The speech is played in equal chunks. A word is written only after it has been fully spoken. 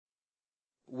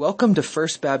Welcome to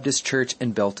First Baptist Church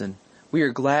in Belton. We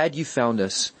are glad you found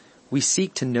us. We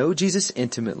seek to know Jesus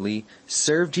intimately,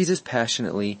 serve Jesus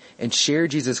passionately, and share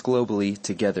Jesus globally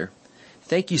together.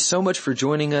 Thank you so much for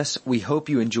joining us. We hope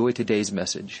you enjoy today's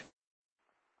message.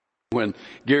 When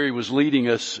Gary was leading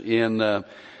us in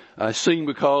I Sing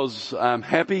Because I'm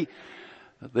Happy,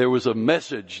 there was a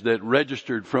message that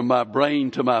registered from my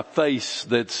brain to my face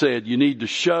that said, you need to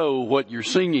show what you're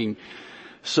singing.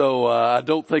 So I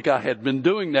don't think I had been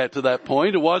doing that to that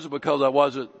point. It wasn't because I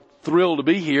wasn't thrilled to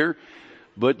be here,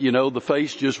 but the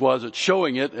face just wasn't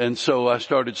showing it, and so I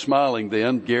started smiling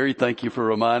then. Gary, thank you for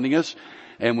reminding us.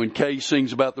 And when Kay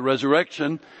sings about the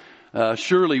resurrection,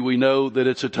 surely we know that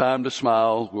it's a time to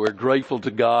smile. We're grateful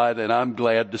to God, and I'm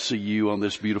glad to see you on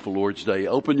this beautiful Lord's Day.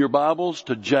 Open your Bibles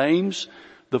to James,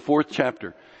 the 4th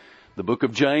chapter. The book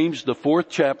of James, the 4th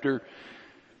chapter.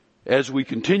 As we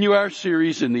continue our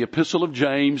series in the Epistle of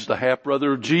James, the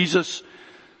half-brother of Jesus,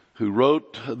 who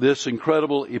wrote this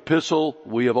incredible epistle,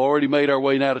 we have already made our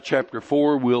way now to chapter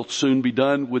 4. We'll soon be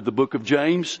done with the book of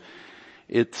James.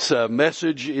 Its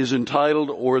message is entitled,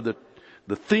 or the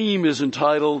theme is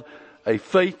entitled, A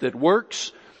Faith That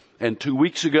Works. And 2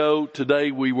 weeks ago, today,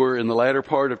 we were in the latter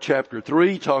part of chapter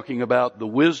 3, talking about the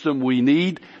wisdom we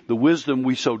need, the wisdom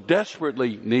we so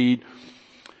desperately need.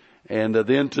 And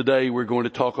then today we're going to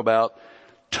talk about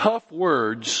tough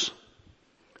words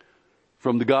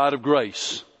from the God of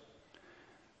grace.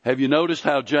 Have you noticed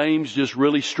how James just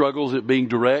really struggles at being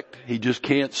direct? He just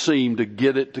can't seem to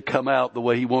get it to come out the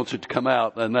way he wants it to come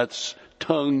out. And that's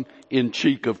tongue in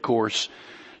cheek, of course.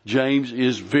 James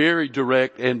is very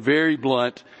direct and very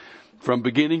blunt from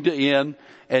beginning to end.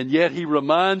 And yet he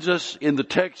reminds us in the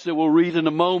text that we'll read in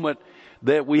a moment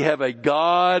that we have a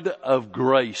God of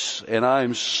grace. And I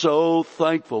am so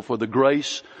thankful for the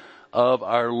grace of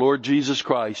our Lord Jesus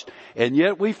Christ. And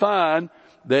yet we find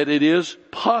that it is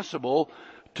possible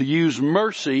to use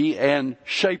mercy and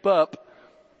shape up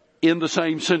in the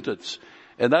same sentence.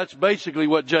 And that's basically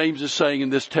what James is saying in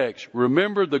this text.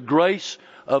 Remember the grace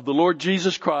of the Lord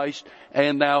Jesus Christ,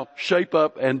 and now shape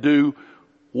up and do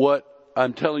what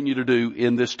I'm telling you to do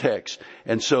in this text.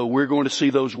 And so we're going to see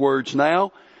those words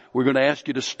now. We're going to ask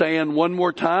you to stand one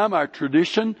more time. Our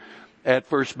tradition at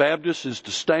First Baptist is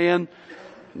to stand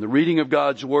in the reading of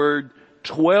God's Word.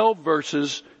 12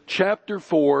 verses, chapter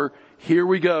 4. Here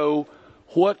we go.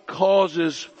 What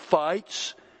causes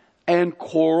fights and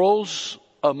quarrels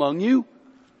among you?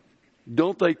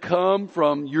 Don't they come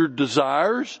from your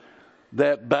desires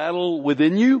that battle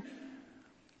within you?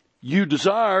 You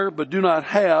desire, but do not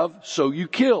have, so you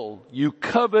kill. You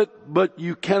covet, but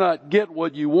you cannot get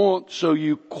what you want, so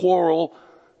you quarrel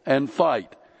and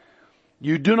fight.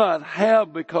 You do not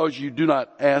have because you do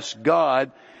not ask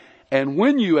God. And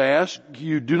when you ask,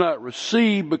 you do not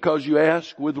receive because you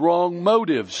ask with wrong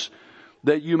motives,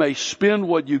 that you may spend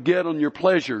what you get on your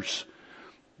pleasures.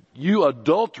 You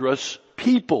adulterous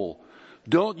people.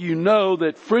 Don't you know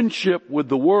that friendship with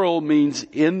the world means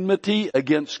enmity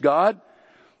against God?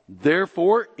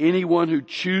 Therefore, anyone who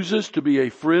chooses to be a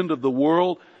friend of the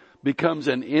world becomes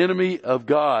an enemy of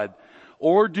God.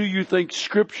 Or do you think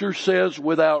Scripture says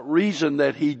without reason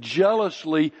that He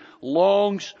jealously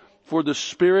longs for the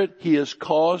Spirit He has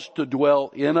caused to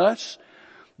dwell in us?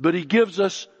 But He gives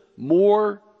us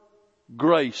more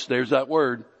grace. There's that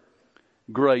word,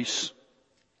 grace.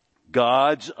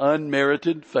 God's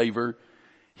unmerited favor.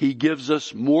 He gives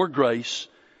us more grace.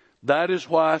 That is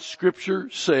why Scripture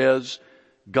says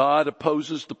God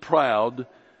opposes the proud,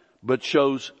 but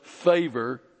shows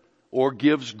favor or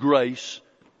gives grace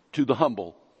to the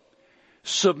humble.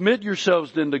 Submit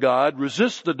yourselves then to God.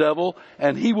 Resist the devil,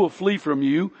 and he will flee from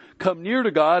you. Come near to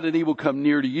God, and he will come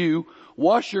near to you.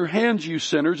 Wash your hands, you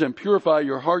sinners, and purify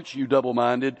your hearts, you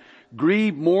double-minded.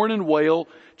 Grieve, mourn, and wail.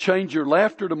 Change your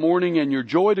laughter to mourning and your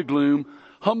joy to gloom.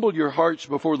 Humble your hearts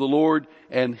before the Lord,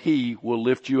 and he will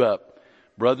lift you up.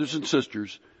 Brothers and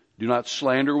sisters, do not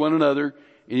slander one another.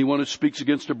 Anyone who speaks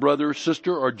against a brother or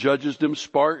sister or judges them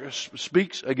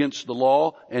speaks against the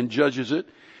law and judges it.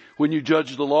 When you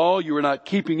judge the law, you are not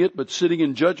keeping it, but sitting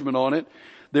in judgment on it.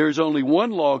 There is only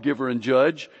one lawgiver and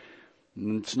judge.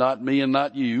 It's not me and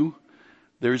not you.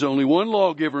 There is only one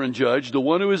lawgiver and judge, the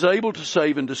one who is able to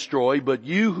save and destroy, but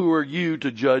you who are you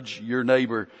to judge your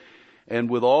neighbor. And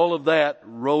with all of that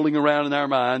rolling around in our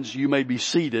minds, you may be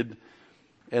seated,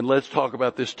 and let's talk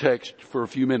about this text for a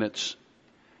few minutes.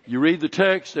 You read the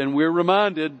text and we're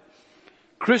reminded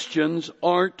Christians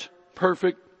aren't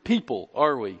perfect people,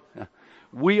 are we?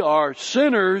 We are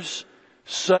sinners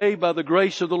saved by the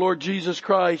grace of the Lord Jesus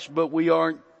Christ, but we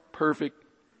aren't perfect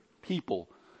people.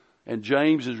 And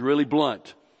James is really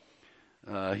blunt.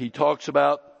 He talks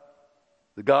about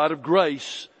the God of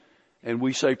grace, and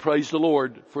we say praise the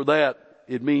Lord for that.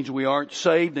 It means we aren't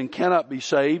saved and cannot be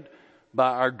saved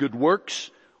by our good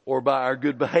works or by our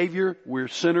good behavior. We're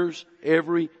sinners,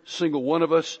 every single one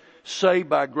of us, saved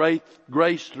by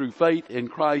grace through faith in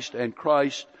Christ and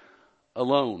Christ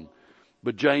alone.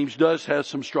 But James does have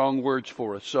some strong words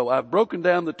for us. So I've broken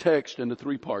down the text into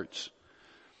 3 parts.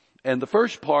 And the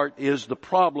first part is the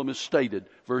problem is stated.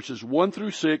 Verses 1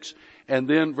 through 6 and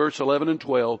then verse 11 and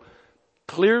 12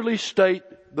 clearly state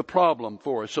the problem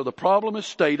for us. So the problem is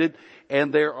stated,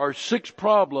 and there are 6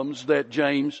 problems that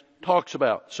James talks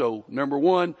about. So number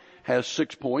 1 has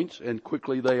 6 points, and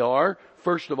quickly they are.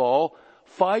 First of all,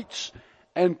 fights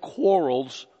and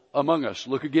quarrels among us.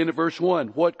 Look again at verse 1.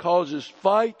 What causes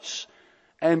fights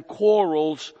and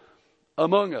quarrels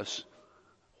among us?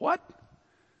 What?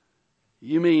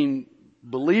 You mean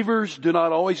believers do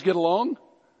not always get along?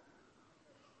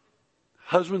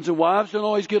 Husbands and wives don't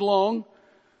always get along?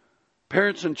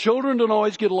 Parents and children don't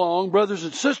always get along? Brothers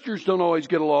and sisters don't always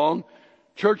get along?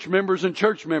 Church members and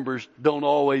church members don't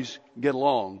always get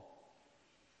along?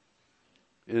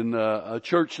 In a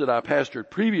church that I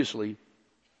pastored previously,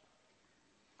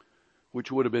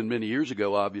 which would have been many years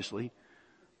ago, obviously,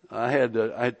 I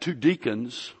had 2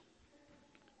 deacons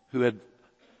who had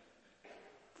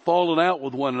fallen out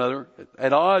with one another,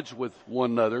 at odds with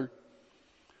one another.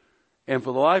 And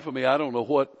for the life of me, I don't know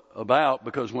what about,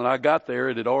 because when I got there,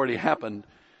 it had already happened.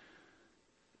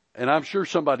 And I'm sure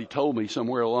somebody told me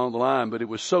somewhere along the line, but it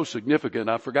was so significant,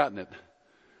 I've forgotten it.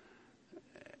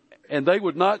 And they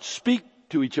would not speak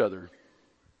to each other.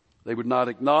 They would not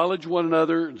acknowledge one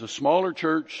another. It's a smaller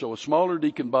church, so a smaller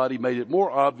deacon body made it more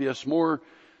obvious,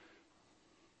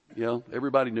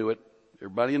 everybody knew it.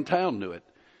 Everybody in town knew it.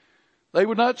 They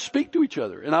would not speak to each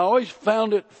other. And I always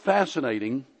found it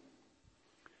fascinating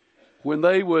when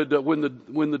they would, when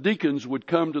the deacons would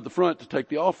come to the front to take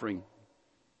the offering.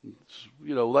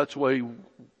 That's the way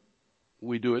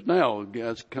we do it now.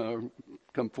 Guys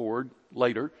come forward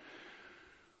later.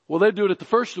 Well, they'd do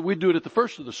it we'd do it at the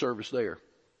first of the service there.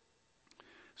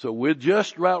 So we're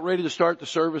just about ready to start the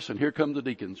service, and here come the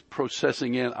deacons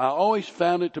processing in. I always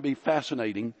found it to be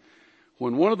fascinating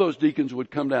when one of those deacons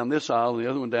would come down this aisle, the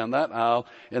other one down that aisle,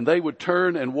 and they would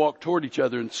turn and walk toward each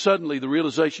other, and suddenly the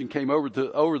realization came over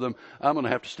them, I'm going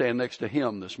to have to stand next to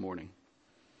him this morning.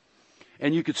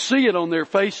 And you could see it on their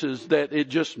faces that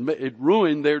it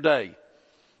ruined their day,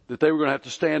 that they were going to have to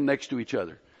stand next to each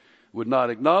other, would not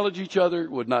acknowledge each other,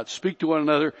 would not speak to one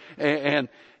another, and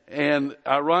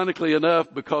ironically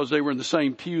enough, because they were in the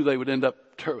same pew, they would end up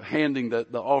handing the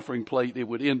offering plate. It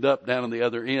would end up down on the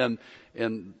other end.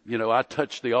 And, I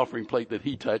touched the offering plate that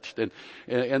he touched and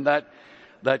that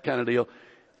kind of deal.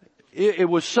 It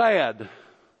was sad.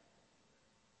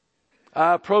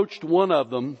 I approached one of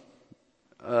them.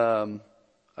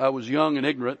 I was young and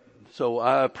ignorant, so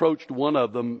I approached one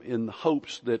of them in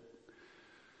hopes that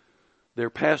their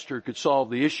pastor could solve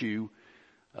the issue.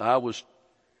 I was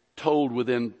told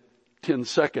within 10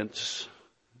 seconds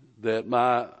that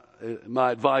my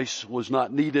advice was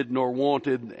not needed nor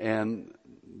wanted, and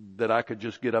that I could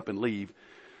just get up and leave.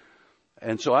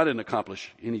 And so I didn't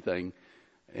accomplish anything.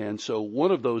 And so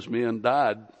one of those men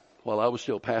died while I was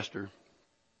still pastor.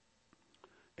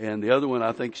 And the other one,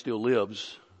 I think, still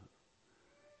lives.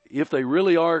 If they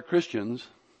really are Christians,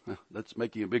 that's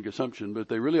making a big assumption, but if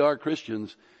they really are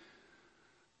Christians,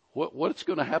 what's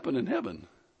going to happen in heaven?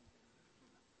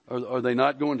 Are they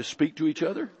not going to speak to each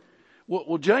other?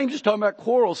 Well, James is talking about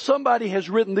quarrels. Somebody has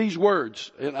written these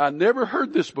words, and I never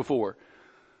heard this before.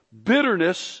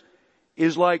 Bitterness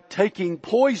is like taking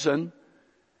poison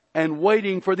and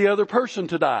waiting for the other person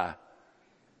to die.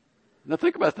 Now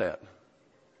think about that.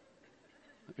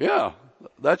 Yeah,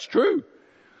 that's true.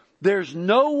 There's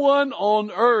no one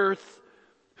on earth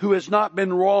who has not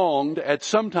been wronged at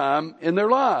some time in their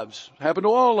lives. Happened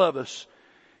to all of us.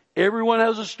 Everyone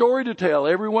has a story to tell.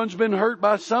 Everyone's been hurt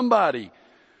by somebody.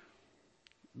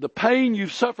 The pain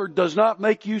you've suffered does not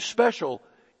make you special.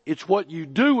 It's what you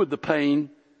do with the pain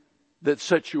that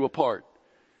sets you apart.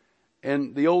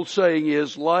 And the old saying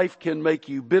is, life can make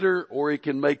you bitter or it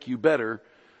can make you better.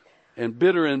 And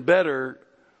bitter and better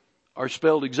are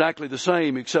spelled exactly the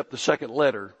same except the second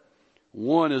letter.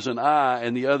 One is an I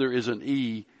and the other is an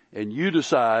E. And you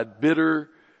decide bitter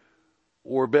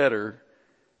or better.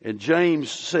 And James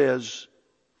says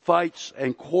fights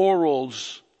and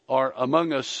quarrels are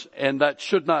among us, and that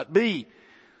should not be.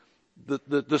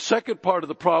 The second part of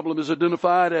the problem is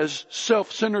identified as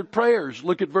self-centered prayers.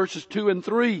 Look at verses 2 and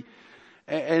 3,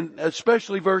 and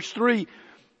especially verse 3.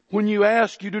 When you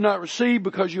ask, you do not receive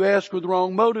because you ask with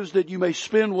wrong motives, that you may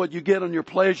spend what you get on your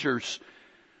pleasures.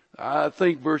 I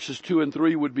think verses 2 and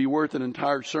 3 would be worth an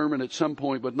entire sermon at some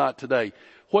point, but not today.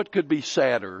 What could be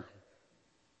sadder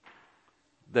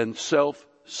than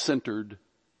self-centered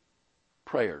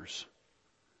prayers?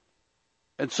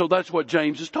 And so that's what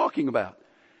James is talking about.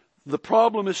 The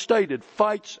problem is stated: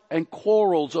 fights and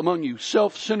quarrels among you,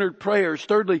 self-centered prayers.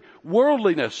 Thirdly,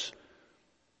 worldliness.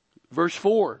 Verse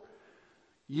 4,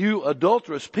 you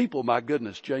adulterous people. My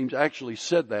goodness, James actually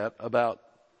said that about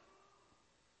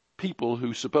people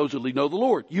who supposedly know the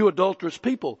Lord. You adulterous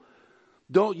people.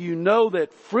 Don't you know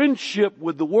that friendship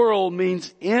with the world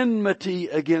means enmity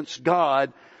against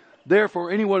God?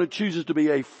 Therefore, anyone who chooses to be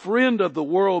a friend of the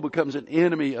world becomes an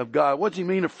enemy of God. What does he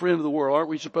mean, a friend of the world? Aren't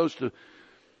we supposed to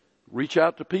reach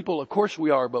out to people? Of course we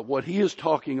are, but what he is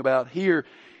talking about here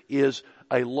is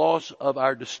a loss of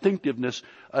our distinctiveness,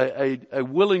 a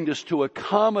willingness to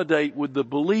accommodate with the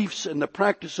beliefs and the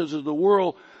practices of the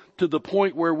world to the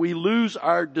point where we lose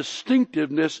our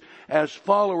distinctiveness as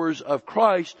followers of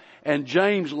Christ. And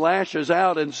James lashes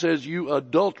out and says, you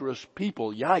adulterous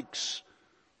people. Yikes.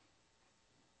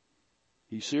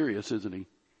 He's serious, isn't he?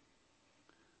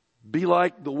 Be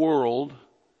like the world.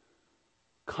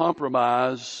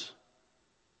 Compromise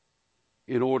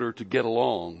in order to get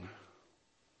along.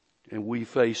 And we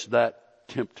face that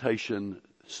temptation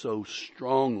so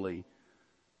strongly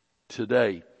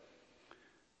today.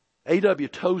 A.W.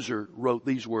 Tozer wrote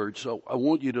these words, so I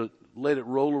want you to let it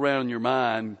roll around in your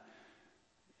mind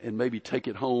and maybe take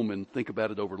it home and think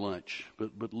about it over lunch.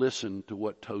 But listen to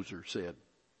what Tozer said.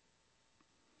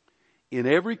 In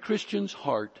every Christian's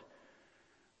heart,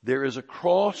 there is a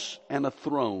cross and a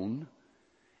throne,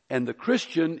 and the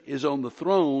Christian is on the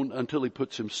throne until he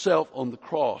puts himself on the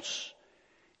cross.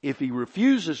 If he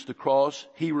refuses the cross,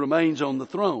 he remains on the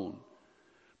throne.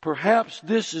 Perhaps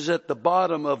this is at the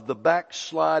bottom of the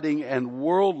backsliding and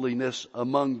worldliness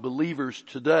among believers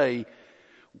today.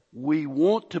 We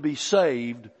want to be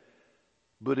saved,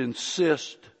 but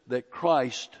insist that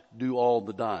Christ do all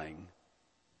the dying.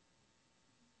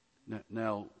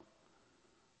 Now,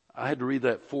 I had to read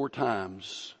that 4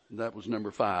 times. That was number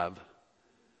 5.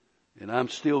 And I'm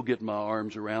still getting my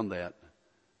arms around that.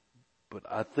 But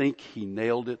I think he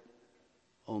nailed it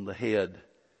on the head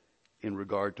in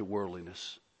regard to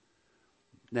worldliness.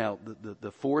 Now,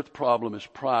 the fourth problem is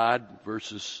pride,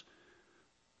 verses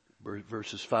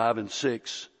 5 and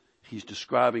 6. He's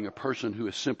describing a person who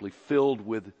is simply filled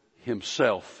with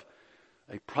himself.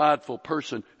 A prideful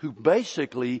person who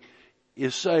basically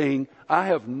is saying, I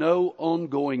have no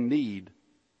ongoing need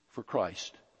for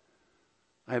Christ.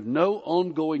 I have no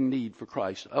ongoing need for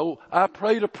Christ. Oh, I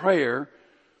prayed a prayer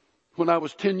when I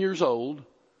was 10 years old,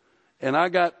 and I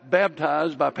got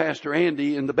baptized by Pastor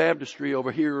Andy in the baptistry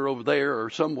over here or over there or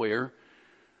somewhere.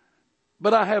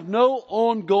 But I have no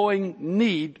ongoing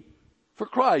need for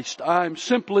Christ. I'm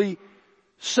simply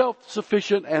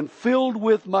self-sufficient and filled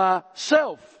with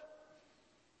myself.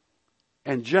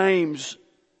 And James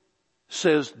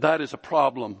says that is a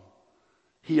problem.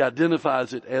 He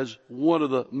identifies it as one of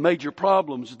the major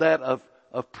problems, that of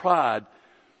pride.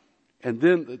 And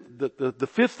then the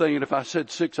fifth thing, and if I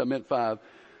said 6, I meant 5.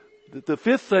 The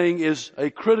fifth thing is a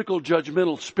critical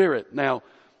judgmental spirit. Now,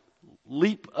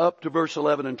 leap up to verse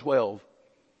 11 and 12.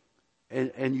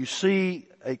 And you see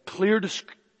a clear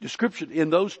description in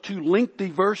those 2 lengthy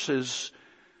verses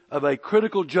of a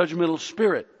critical judgmental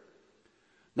spirit.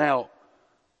 Now,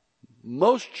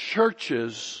 most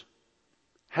churches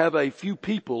have a few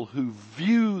people who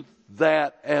view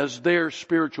that as their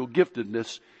spiritual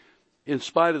giftedness, in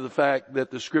spite of the fact that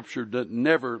the Scripture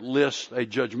never lists a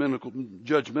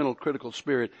judgmental critical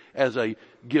spirit as a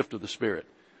gift of the Spirit.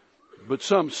 But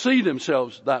some see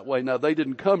themselves that way. Now, they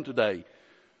didn't come today.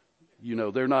 You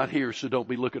know, they're not here, so don't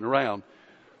be looking around.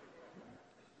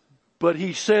 But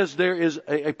he says there is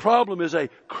a problem is a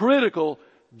critical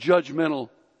judgmental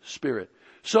spirit.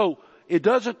 So it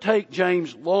doesn't take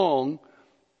James long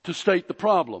to state the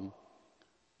problem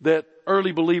that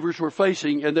early believers were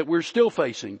facing and that we're still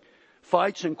facing.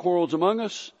 Fights and quarrels among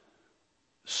us,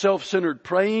 self-centered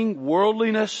praying,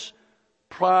 worldliness,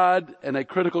 pride, and a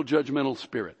critical judgmental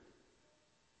spirit.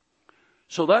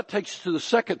 So that takes us to the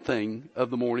second thing of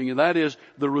the morning, and that is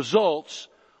the results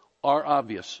are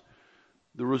obvious.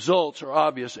 The results are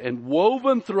obvious, and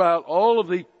woven throughout all of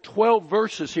the 12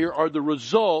 verses here are the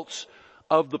results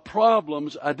of the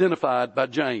problems identified by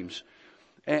James.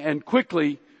 And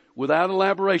quickly, without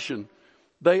elaboration,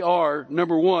 they are,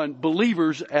 number 1,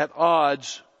 believers at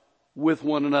odds with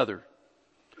one another.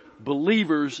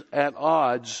 Believers at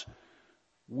odds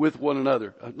with one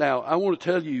another. Now, I want to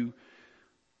tell you,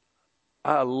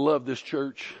 I love this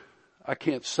church. I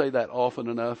can't say that often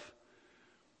enough.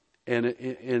 And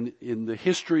in the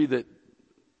history that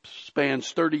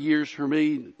spans 30 years for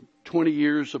me, 20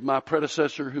 years of my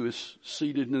predecessor who is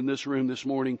seated in this room this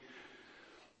morning,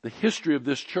 the history of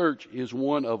this church is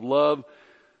one of love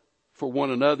for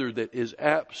one another that is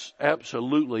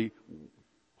absolutely,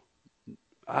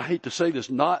 I hate to say this,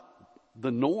 not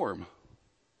the norm.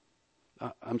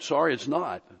 I'm sorry, it's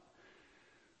not.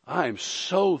 I am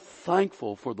so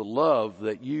thankful for the love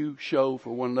that you show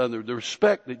for one another, the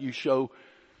respect that you show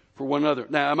for one another.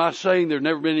 Now, am I saying there have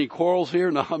never been any quarrels here?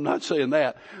 No, I'm not saying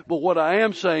that. But what I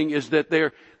am saying is that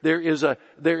there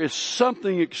is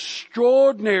something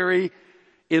extraordinary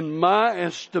in my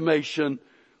estimation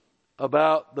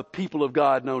about the people of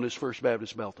God known as First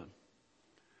Baptist Belton.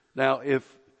 Now,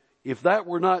 if that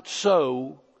were not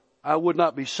so, I would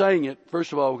not be saying it,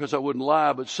 first of all, because I wouldn't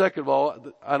lie, but second of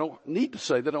all, I don't need to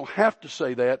say that. I don't have to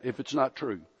say that if it's not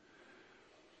true.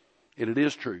 And it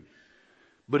is true.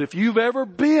 But if you've ever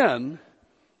been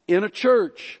in a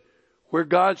church where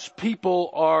God's people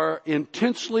are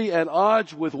intensely at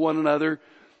odds with one another,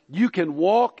 you can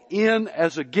walk in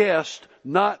as a guest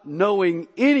not knowing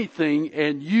anything,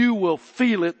 and you will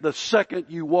feel it the second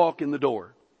you walk in the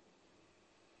door.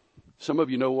 Some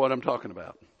of you know what I'm talking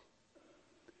about.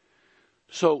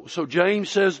 So James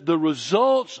says the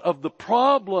results of the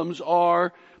problems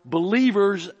are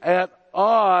believers at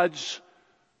odds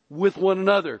with one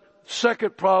another.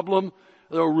 Second problem,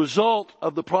 the result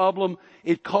of the problem,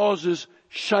 it causes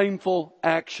shameful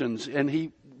actions. And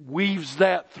he weaves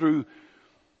that through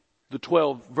the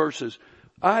 12 verses.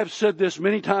 I have said this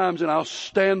many times, and I'll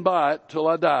stand by it till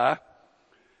I die.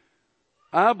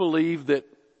 I believe that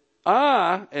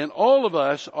I and all of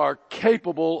us are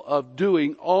capable of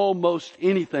doing almost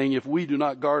anything if we do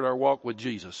not guard our walk with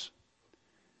Jesus.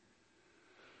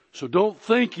 So don't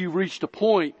think you've reached a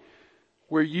point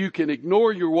where you can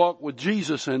ignore your walk with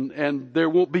Jesus and there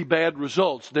won't be bad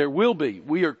results. There will be.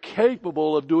 We are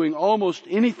capable of doing almost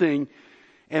anything.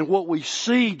 And what we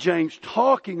see James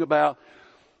talking about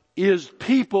is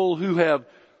people who have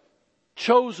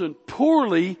chosen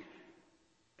poorly,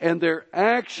 and their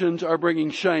actions are bringing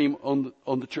shame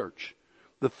on the church.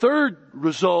 The third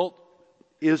result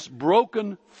is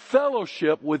broken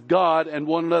fellowship with God and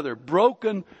one another.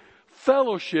 Broken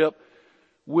fellowship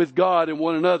with God and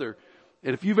one another.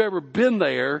 And if you've ever been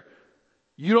there,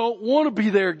 you don't want to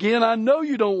be there again. I know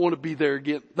you don't want to be there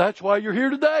again. That's why you're here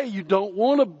today. You don't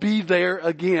want to be there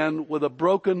again with a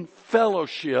broken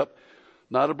fellowship,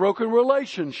 not a broken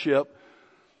relationship,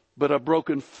 but a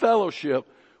broken fellowship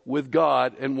with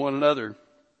God and one another.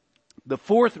 The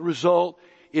fourth result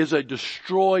is a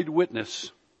destroyed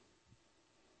witness.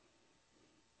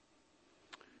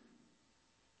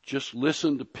 Just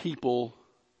listen to people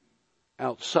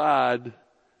outside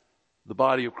the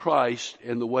body of Christ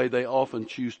and the way they often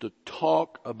choose to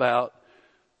talk about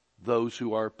those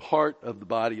who are part of the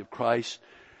body of Christ.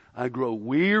 I grow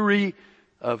weary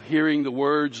of hearing the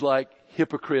words like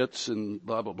hypocrites and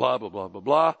blah, blah, blah, blah, blah, blah,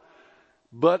 blah.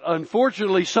 But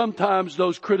unfortunately, sometimes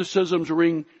those criticisms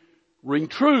ring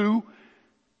true,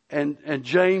 and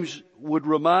James would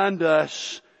remind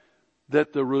us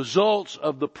that the results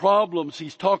of the problems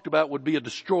he's talked about would be a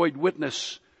destroyed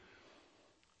witness.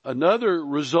 Another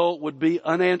result would be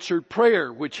unanswered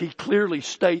prayer, which he clearly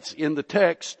states in the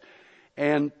text,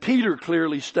 and Peter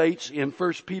clearly states in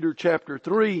 1 Peter chapter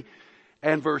 3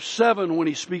 and verse 7 when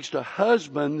he speaks to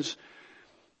husbands.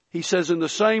 He says, in the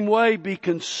same way, be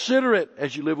considerate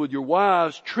as you live with your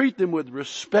wives. Treat them with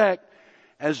respect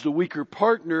as the weaker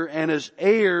partner and as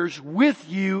heirs with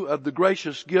you of the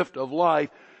gracious gift of life,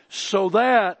 so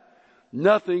that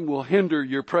nothing will hinder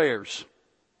your prayers.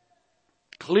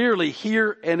 Clearly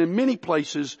here and in many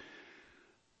places,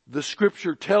 the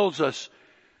scripture tells us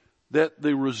that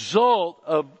the result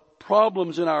of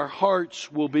problems in our hearts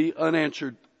will be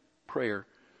unanswered prayer.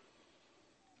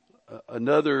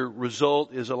 Another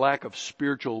result is a lack of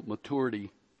spiritual maturity.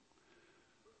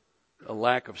 A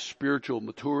lack of spiritual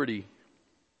maturity.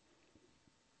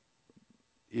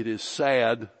 It is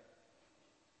sad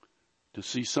to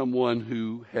see someone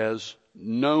who has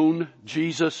known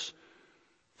Jesus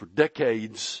for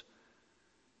decades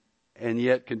and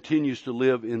yet continues to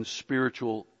live in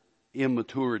spiritual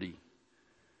immaturity.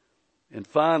 And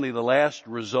finally, the last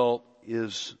result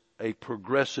is a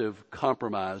progressive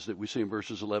compromise that we see in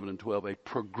verses 11 and 12. A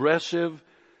progressive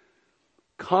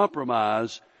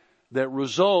compromise that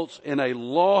results in a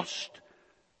lost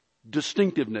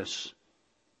distinctiveness.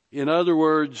 In other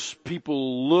words,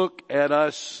 people look at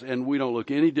us and we don't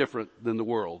look any different than the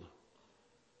world.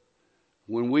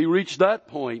 When we reach that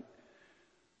point,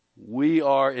 we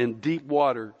are in deep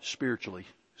water spiritually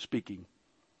speaking.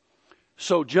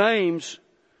 So James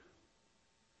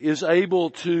is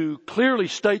able to clearly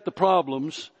state the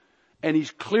problems, and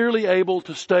he's clearly able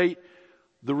to state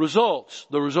the results.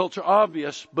 The results are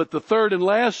obvious, but the third and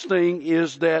last thing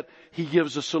is that he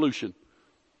gives a solution.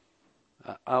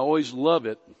 I always love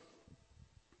it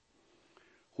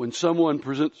when someone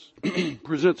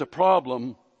presents a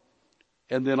problem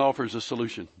and then offers a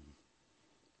solution.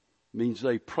 It means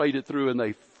they prayed it through and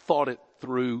they thought it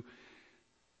through,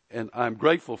 and I'm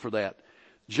grateful for that.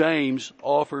 James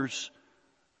offers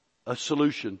a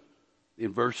solution he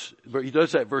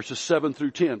does that verses 7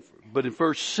 through 10. But in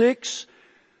verse 6,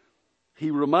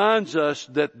 he reminds us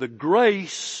that the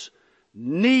grace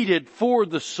needed for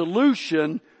the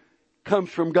solution comes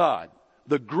from God.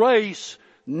 The grace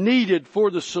needed for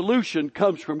the solution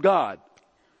comes from God.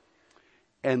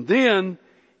 And then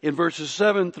in verses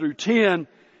 7 through 10,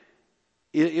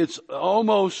 it's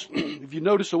almost, if you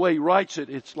notice the way he writes it,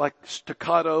 it's like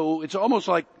staccato. It's almost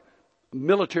like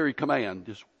military command.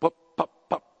 Just pop, pop,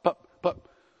 pop, pop, pop.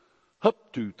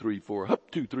 Hup, 2, 3, 4, hup,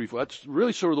 2, 3, 4. That's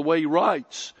really sort of the way he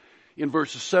writes in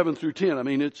verses 7 through 10. I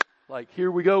mean, it's like,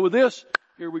 here we go with this.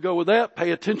 Here we go with that.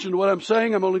 Pay attention to what I'm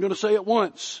saying. I'm only going to say it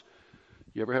once.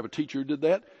 You ever have a teacher who did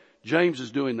that? James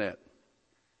is doing that.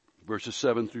 Verses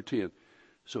 7 through 10.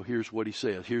 So here's what he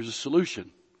says. Here's a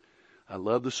solution. I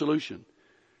love the solution.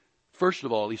 First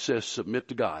of all, he says, submit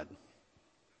to God.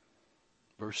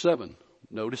 Verse 7.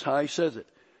 Notice how he says it.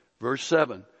 Verse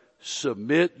 7.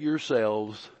 Submit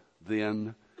yourselves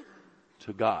then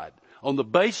to God. On the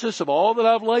basis of all that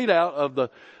I've laid out,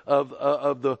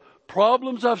 of the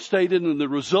problems I've stated and the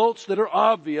results that are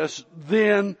obvious,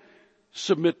 then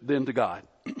submit then to God.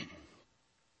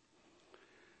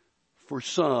 For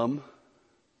some,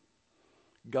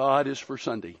 God is for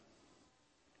Sunday.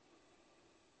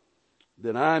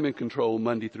 Then I'm in control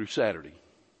Monday through Saturday.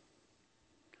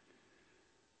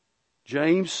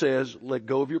 James says, let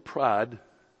go of your pride.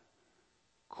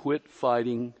 Quit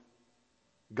fighting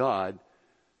God.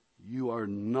 You are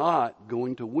not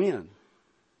going to win.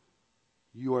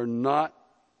 You are not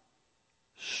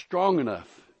strong enough.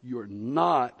 You are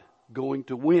not going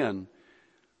to win.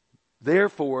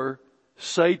 Therefore,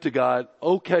 say to God,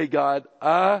 okay, God,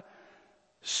 I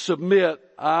submit.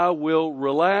 I will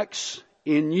relax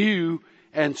in you,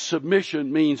 and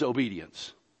submission means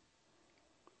obedience.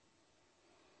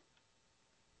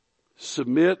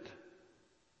 Submit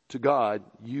to God.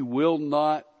 You will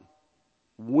not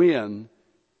win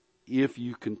if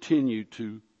you continue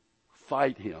to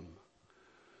fight Him.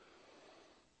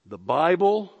 The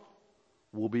Bible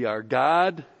will be our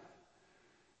guide,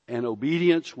 and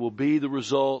obedience will be the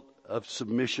result of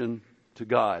submission to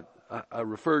God. I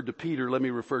referred to Peter. Let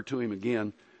me refer to him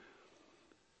again.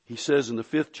 He says in the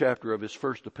 5th chapter of his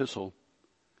first epistle,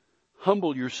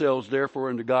 humble yourselves therefore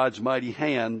under God's mighty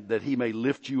hand, that He may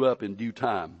lift you up in due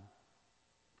time.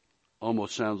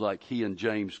 Almost sounds like he and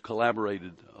James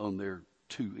collaborated on their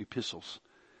 2 epistles.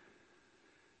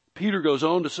 Peter goes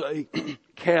on to say,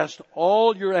 cast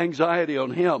all your anxiety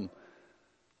on Him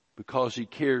because He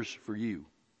cares for you.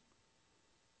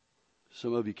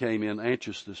 Some of you came in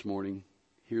anxious this morning.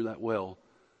 Hear that well.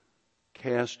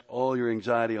 Cast all your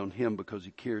anxiety on Him because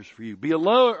He cares for you. Be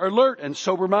alert and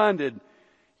sober-minded.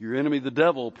 Your enemy, the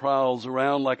devil, prowls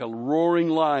around like a roaring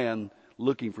lion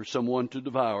looking for someone to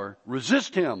devour.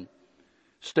 Resist him,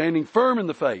 standing firm in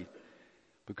the faith,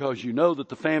 because you know that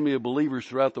the family of believers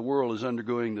throughout the world is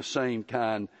undergoing the same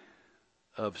kind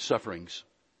of sufferings.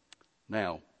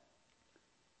 Now,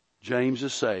 James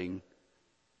is saying,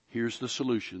 here's the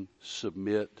solution.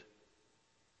 Submit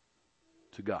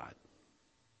to God.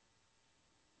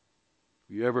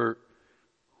 You ever,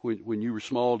 when you were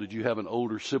small, did you have an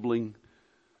older sibling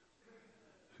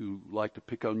who liked to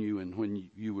pick on you, and when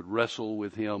you would wrestle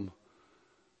with him,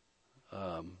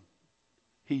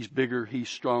 he's bigger, he's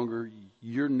stronger.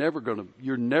 You're never gonna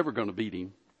beat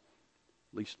him.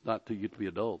 At least not till you get to be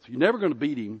adults. You're never gonna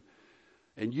beat him.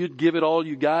 And you'd give it all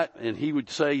you got, and he would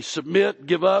say, submit,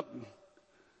 give up,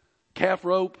 calf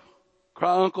rope,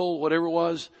 cry uncle, whatever it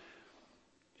was.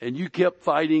 And you kept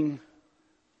fighting,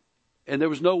 and there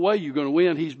was no way you're going to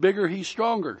win. He's bigger, he's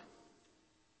stronger.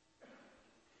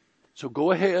 So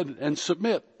go ahead and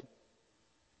submit.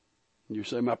 And you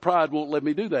say, my pride won't let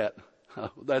me do that.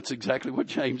 That's exactly what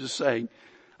James is saying.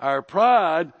 Our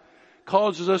pride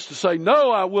causes us to say,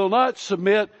 no, I will not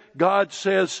submit. God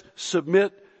says,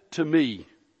 submit to me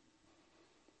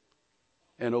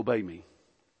and obey me.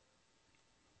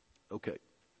 Okay.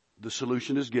 The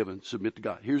solution is given. Submit to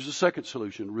God. Here's the second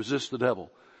solution. Resist the devil.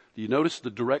 Do you notice the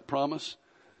direct promise?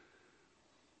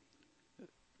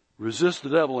 Resist the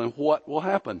devil, and what will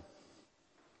happen?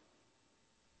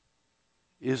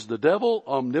 Is the devil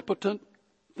omnipotent?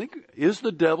 Is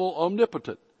the devil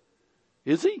omnipotent?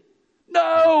 Is he?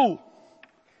 No!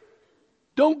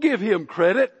 Don't give him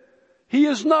credit. He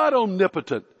is not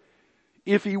omnipotent.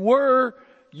 If he were,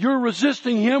 your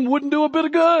resisting him wouldn't do a bit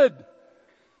of good.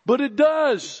 But it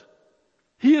does.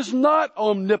 He is not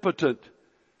omnipotent.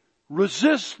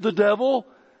 Resist the devil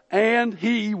and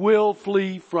he will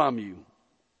flee from you.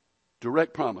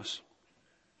 Direct promise.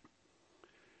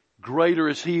 Greater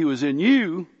is he who is in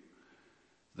you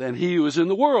than he who is in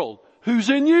the world. Who's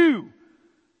in you?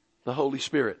 The Holy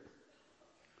Spirit.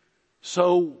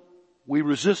 So we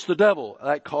resist the devil.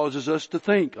 That causes us to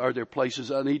think, are there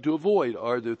places I need to avoid?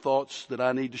 Are there thoughts that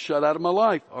I need to shut out of my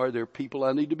life? Are there people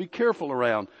I need to be careful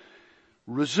around?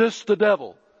 Resist the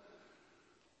devil.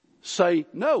 Say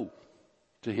no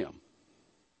to him.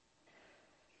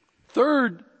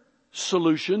 Third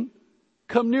solution,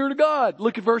 come near to God.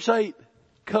 Look at verse 8.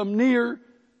 Come near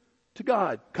to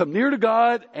God. Come near to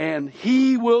God and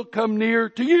he will come near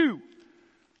to you.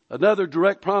 Another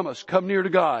direct promise, come near to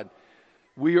God.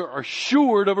 We are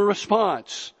assured of a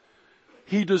response.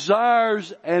 He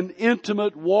desires an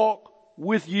intimate walk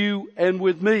with you and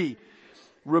with me.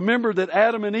 Remember that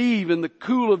Adam and Eve in the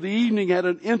cool of the evening had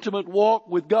an intimate walk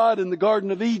with God in the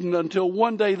Garden of Eden until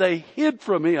one day they hid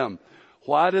from him.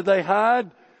 Why did they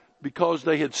hide? Because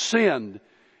they had sinned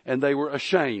and they were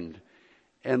ashamed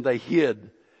and they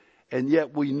hid. And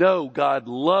yet we know God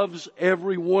loves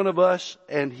every one of us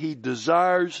and he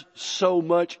desires so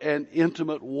much an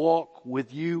intimate walk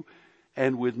with you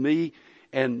and with me.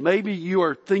 And maybe you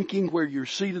are thinking where you're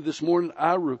seated this morning,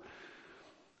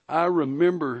 I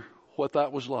remember what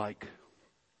that was like.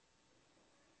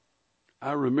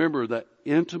 I remember that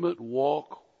intimate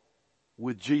walk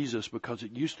with Jesus because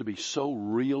it used to be so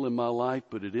real in my life,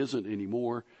 but it isn't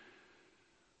anymore.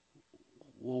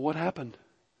 Well, what happened?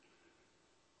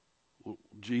 Well,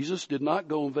 Jesus did not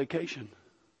go on vacation.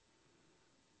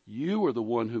 You were the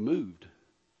one who moved.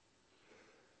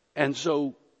 And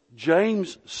so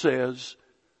James says,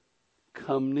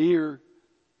 come near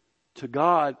to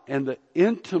God, and the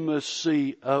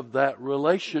intimacy of that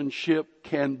relationship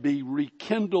can be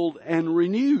rekindled and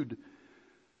renewed.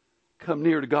 Come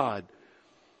near to God.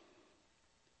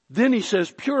 Then he says,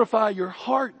 purify your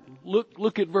heart.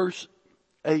 Look at verse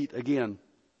 8 again.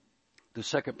 The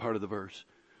second part of the verse.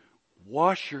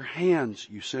 Wash your hands,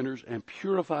 you sinners, and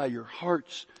purify your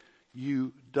hearts,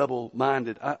 you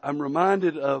double-minded. I'm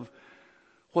reminded of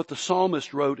what the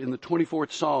psalmist wrote in the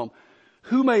 24th Psalm.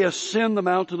 Who may ascend the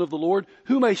mountain of the Lord?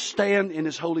 Who may stand in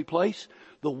his holy place?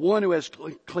 The one who has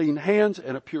clean hands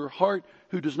and a pure heart,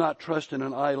 who does not trust in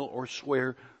an idol or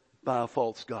swear by a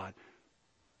false god.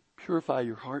 Purify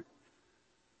your heart.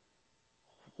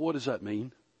 What does that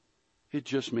mean? It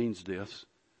just means this.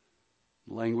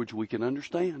 Language we can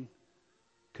understand.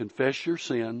 Confess your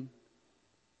sin,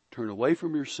 turn away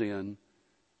from your sin,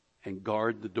 and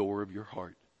guard the door of your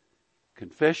heart.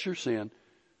 Confess your sin,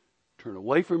 turn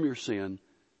away from your sin,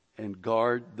 and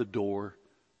guard the door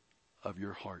of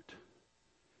your heart.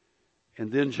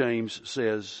 And then James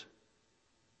says,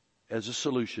 as a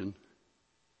solution,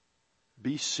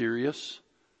 be serious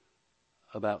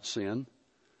about sin.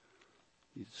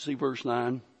 You see verse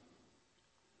 9.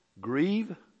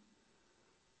 Grieve,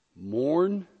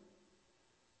 mourn,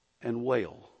 and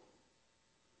wail.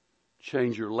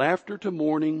 Change your laughter to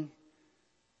mourning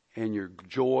and your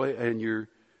joy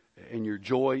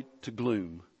to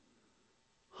gloom.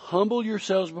 Humble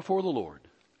yourselves before the Lord,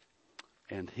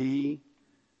 and he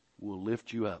will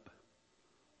lift you up.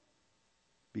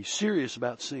 Be serious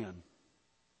about sin.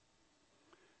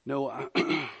 No, I've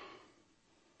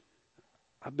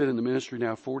been in the ministry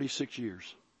now 46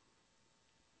 years.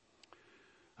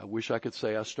 I wish I could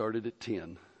say I started at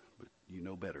 10, but you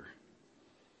know better.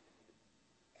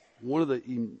 One of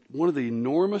the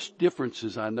enormous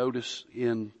differences I notice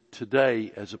in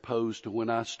today as opposed to when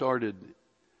I started,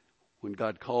 when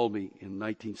God called me in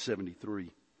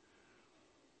 1973,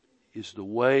 is the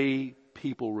way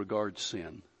people regard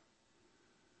sin.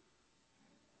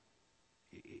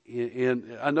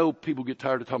 And I know people get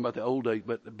tired of talking about the old days,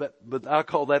 but I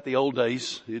call that the old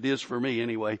days. It is for me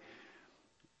anyway.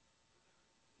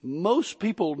 Most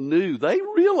people knew, they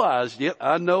realized, yet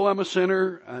I know I'm a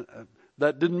sinner.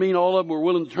 That didn't mean all of them were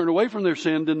willing to turn away from their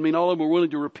sin. Didn't mean all of them were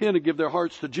willing to repent and give their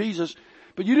hearts to Jesus.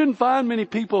 But you didn't find many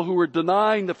people who were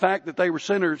denying the fact that they were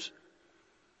sinners.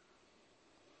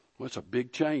 Well, it's a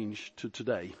big change to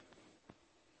today,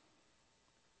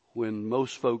 when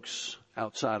most folks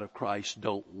outside of Christ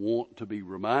don't want to be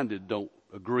reminded, don't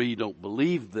agree, don't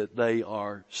believe that they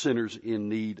are sinners in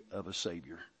need of a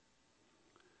Savior.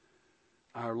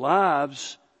 Our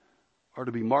lives are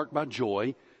to be marked by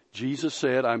joy. Jesus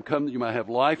said, I'm come that you might have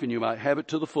life and you might have it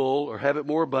to the full, or have it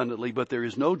more abundantly, but there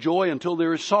is no joy until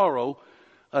there is sorrow,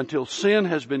 until sin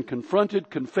has been confronted,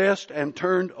 confessed, and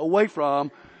turned away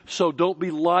from. So don't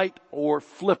be light or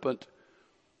flippant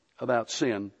about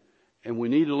sin. And we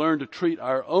need to learn to treat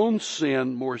our own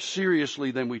sin more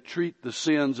seriously than we treat the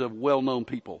sins of well-known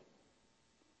people.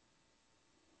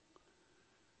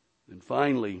 And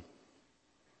finally,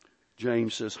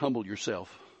 James says, humble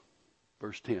yourself.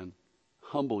 Verse 10.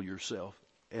 Humble yourself.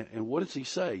 And what does he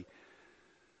say?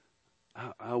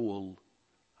 I will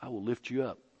lift you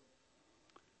up.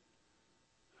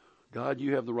 God,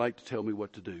 you have the right to tell me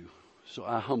what to do. So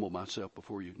I humble myself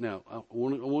before you. Now, I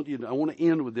want to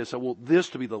end with this. I want this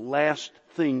to be the last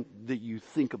thing that you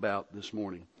think about this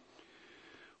morning.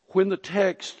 When the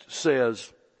text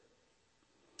says,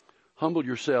 humble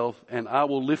yourself and I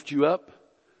will lift you up,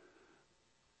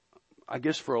 I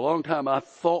guess for a long time I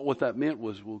thought what that meant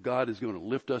was, well, God is going to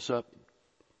lift us up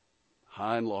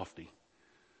high and lofty.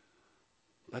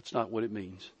 That's not what it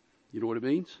means. You know what it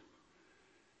means?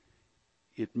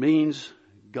 It means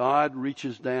God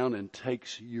reaches down and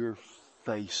takes your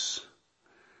face,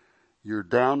 your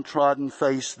downtrodden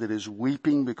face that is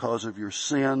weeping because of your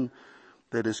sin,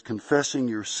 that is confessing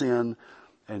your sin,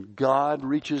 and God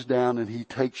reaches down and He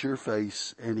takes your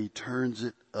face and He turns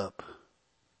it up.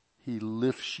 He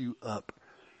lifts you up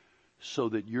so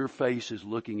that your face is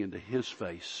looking into His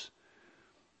face.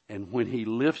 And when He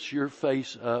lifts your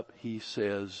face up, He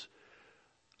says,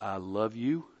 I love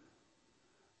you.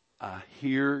 I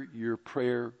hear your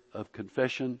prayer of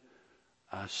confession.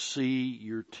 I see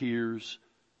your tears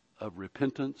of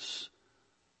repentance.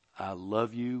 I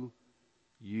love you.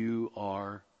 You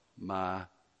are my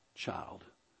child.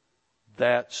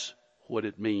 That's what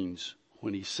it means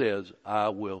when He says, I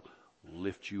will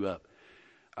lift you up.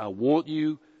 I want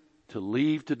you to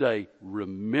leave today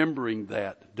remembering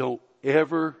that. Don't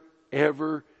ever,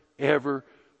 ever, ever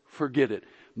forget it.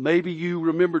 Maybe you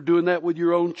remember doing that with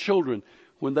your own children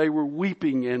when they were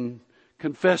weeping and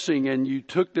confessing, and you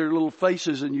took their little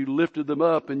faces and you lifted them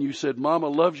up and you said, Mama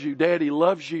loves you, Daddy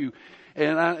loves you,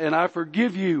 and I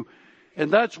forgive you.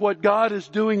 And that's what God is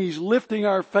doing. He's lifting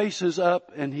our faces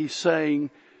up and He's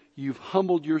saying, you've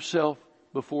humbled yourself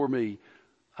before me.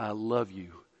 I love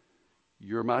you.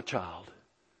 You're my child.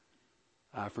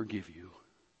 I forgive you.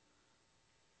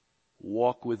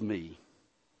 Walk with me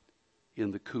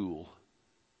in the cool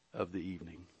of the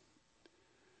evening.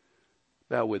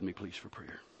 Bow with me, please, for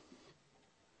prayer.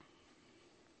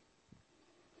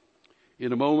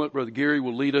 In a moment, Brother Gary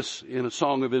will lead us in a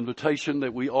song of invitation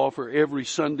that we offer every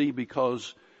Sunday,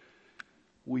 because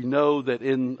we know that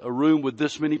in a room with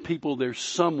this many people, there's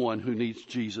someone who needs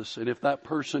Jesus. And if that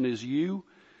person is you,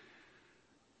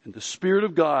 and the Spirit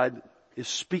of God is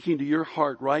speaking to your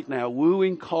heart right now,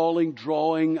 wooing, calling,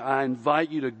 drawing, I invite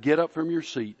you to get up from your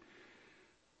seat,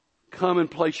 come and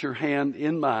place your hand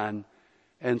in mine,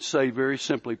 and say very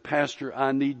simply, Pastor,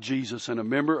 I need Jesus. And a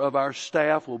member of our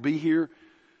staff will be here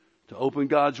to open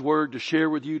God's Word, to share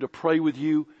with you, to pray with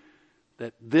you,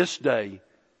 that this day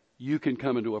you can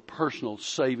come into a personal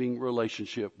saving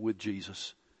relationship with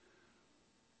Jesus.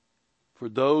 For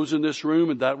those in this room,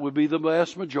 and that would be the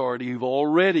vast majority, who've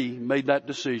already made that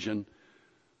decision,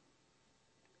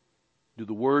 do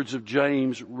the words of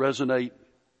James resonate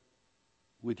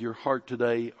with your heart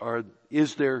today? Or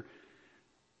is there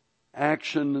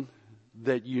action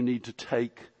that you need to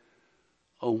take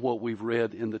on what we've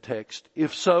read in the text?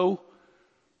 If so,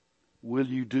 will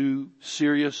you do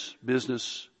serious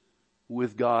business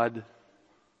with God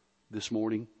this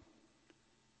morning?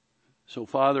 So,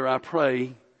 Father, I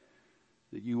pray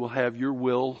that you will have your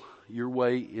will, your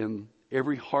way in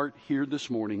every heart here this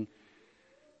morning,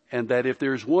 and that if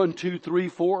there's 1, 2, 3,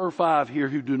 4, or 5 here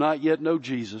who do not yet know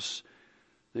Jesus,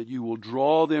 that you will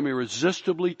draw them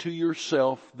irresistibly to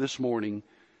yourself this morning,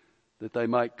 that they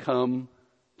might come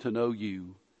to know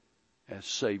you as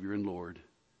Savior and Lord.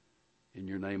 In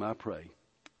your name I pray.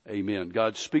 Amen.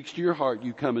 God speaks to your heart.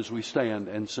 You come as we stand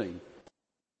and sing.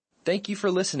 Thank you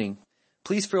for listening.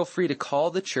 Please feel free to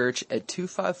call the church at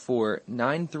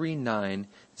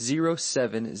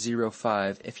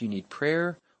 254-939-0705 if you need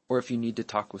prayer or if you need to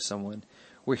talk with someone.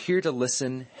 We're here to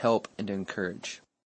listen, help, and encourage.